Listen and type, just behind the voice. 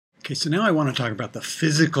Okay, so now I want to talk about the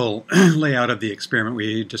physical layout of the experiment.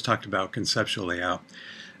 We just talked about conceptual layout.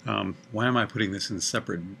 Why am I putting this in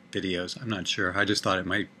separate videos? I'm not sure. I just thought it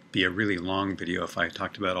might be a really long video if I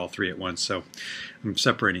talked about all three at once, so I'm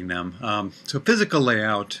separating them. So physical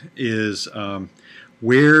layout is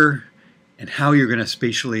where and how you're going to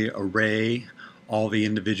spatially array all the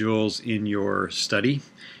individuals in your study.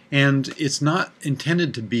 And it's not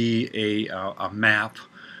intended to be a map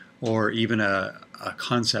or even a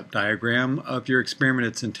concept diagram of your experiment.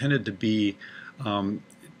 It's intended to be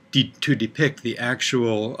to depict the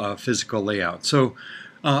actual physical layout. So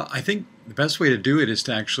I think the best way to do it is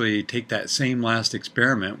to actually take that same last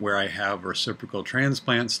experiment where I have a reciprocal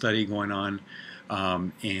transplant study going on,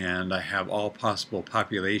 and I have all possible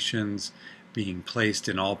populations being placed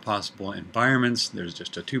in all possible environments. There's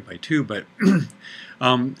just a 2x2, but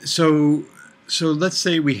so let's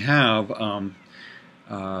say we have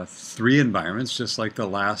three environments, just like the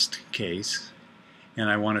last case, and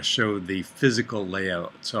I want to show the physical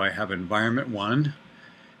layout. So I have environment 1,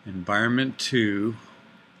 environment 2,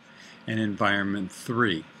 and environment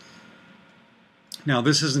 3. Now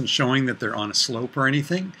this isn't showing that they're on a slope or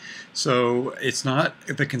anything, so it's not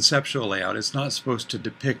the conceptual layout. It's not supposed to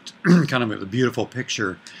depict kind of a beautiful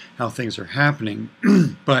picture how things are happening,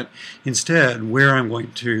 but instead where I'm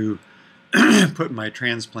going to put my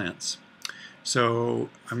transplants. So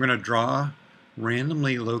I'm going to draw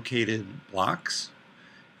randomly located blocks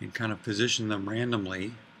and kind of position them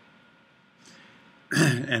randomly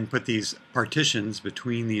and put these partitions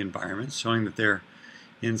between the environments, showing that they're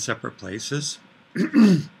in separate places.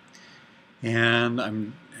 And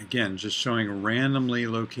I'm again just showing randomly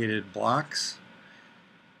located blocks.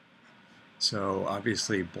 So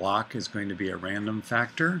obviously block is going to be a random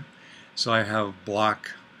factor. So I have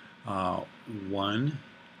block 1,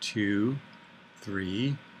 2,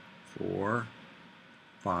 3, 4,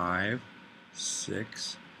 5,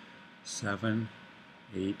 6, 7,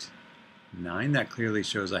 8, 9. That clearly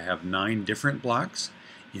shows I have 9 different blocks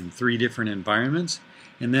in 3 different environments.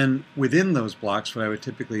 And then within those blocks, what I would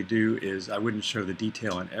typically do is I wouldn't show the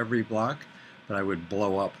detail in every block, but I would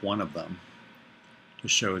blow up one of them to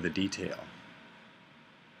show the detail.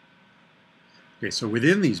 Okay, so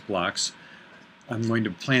within these blocks, I'm going to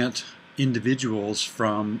plant individuals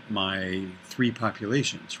from my 3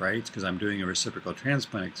 populations, right? Because I'm doing a reciprocal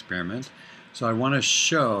transplant experiment. So I want to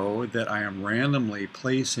show that I am randomly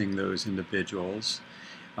placing those individuals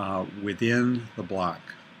within the block.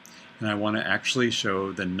 And I want to actually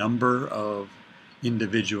show the number of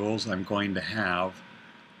individuals I'm going to have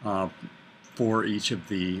for each of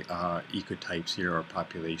the ecotypes here, or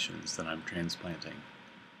populations that I'm transplanting.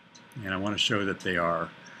 And I want to show that they are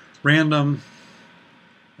random,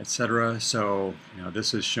 etc. So,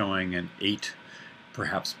 this is showing an 8,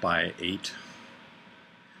 perhaps by 8.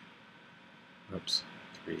 Oops,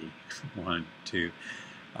 3, 1, 2.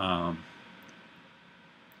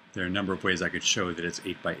 There are a number of ways I could show that it's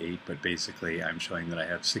 8 by 8, but basically I'm showing that I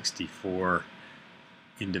have 64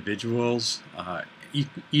 individuals,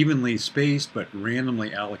 evenly spaced but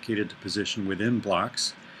randomly allocated to position within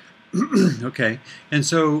blocks. Okay, and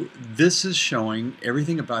so this is showing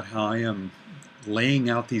everything about how I am laying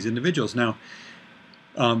out these individuals. Now,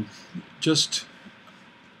 just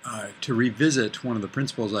to revisit one of the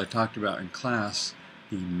principles I talked about in class,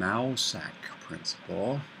 the Mausac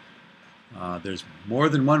Principle. There's more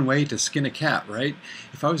than one way to skin a cat, right?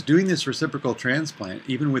 If I was doing this reciprocal transplant,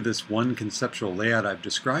 even with this one conceptual layout I've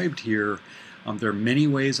described here, there are many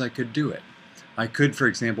ways I could do it. I could, for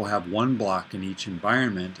example, have one block in each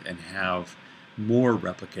environment and have more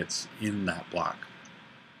replicates in that block.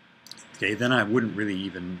 Okay, then I wouldn't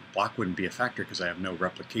really block wouldn't be a factor because I have no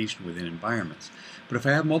replication within environments. But if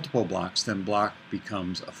I have multiple blocks, then block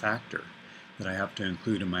becomes a factor that I have to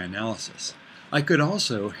include in my analysis. I could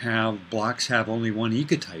also have blocks have only one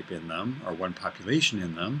ecotype in them, or one population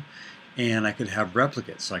in them, and I could have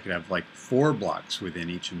replicates. So I could have like 4 blocks within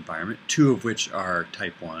each environment, 2 of which are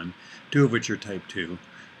type 1, 2 of which are type 2.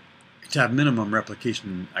 To have minimum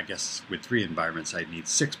replication, I guess with 3 environments I'd need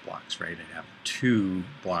 6 blocks, right? I'd have 2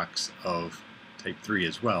 blocks of type 3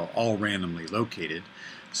 as well, all randomly located.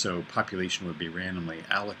 So population would be randomly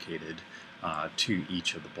allocated to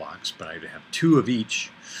each of the blocks, but I'd have 2 of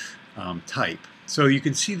each type. So you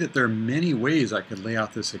can see that there are many ways I could lay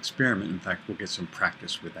out this experiment. In fact, we'll get some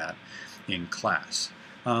practice with that in class.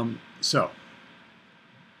 So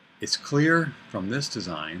it's clear from this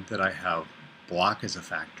design that I have block as a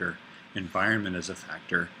factor, environment as a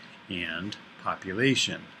factor, and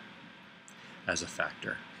population as a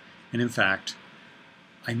factor. And in fact,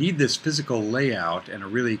 I need this physical layout and a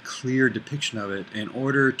really clear depiction of it in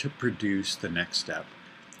order to produce the next step,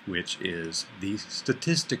 which is the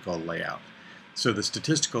statistical layout. So the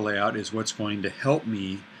statistical layout is what's going to help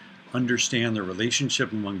me understand the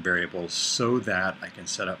relationship among variables so that I can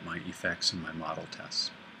set up my effects and my model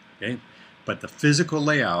tests. Okay? But the physical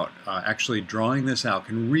layout, actually drawing this out,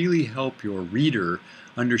 can really help your reader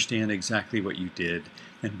understand exactly what you did,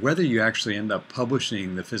 and whether you actually end up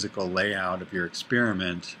publishing the physical layout of your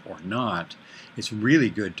experiment or not, it's really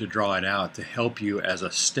good to draw it out to help you as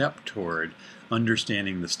a step toward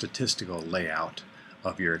understanding the statistical layout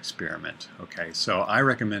of your experiment. Okay, so I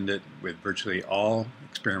recommend it with virtually all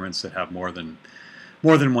experiments that have more than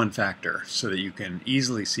one factor, so that you can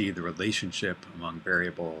easily see the relationship among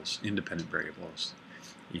variables, independent variables,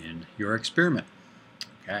 in your experiment.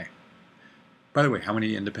 Okay. By the way, how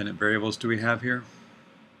many independent variables do we have here?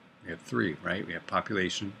 We have 3, right? We have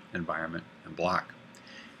population, environment, and block.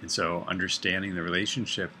 And so understanding the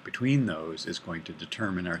relationship between those is going to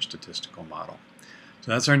determine our statistical model.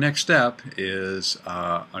 So that's our next step, is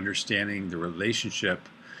understanding the relationship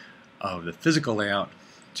of the physical layout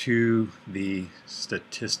to the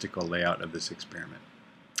statistical layout of this experiment.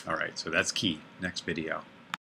 All right, so that's key. Next video.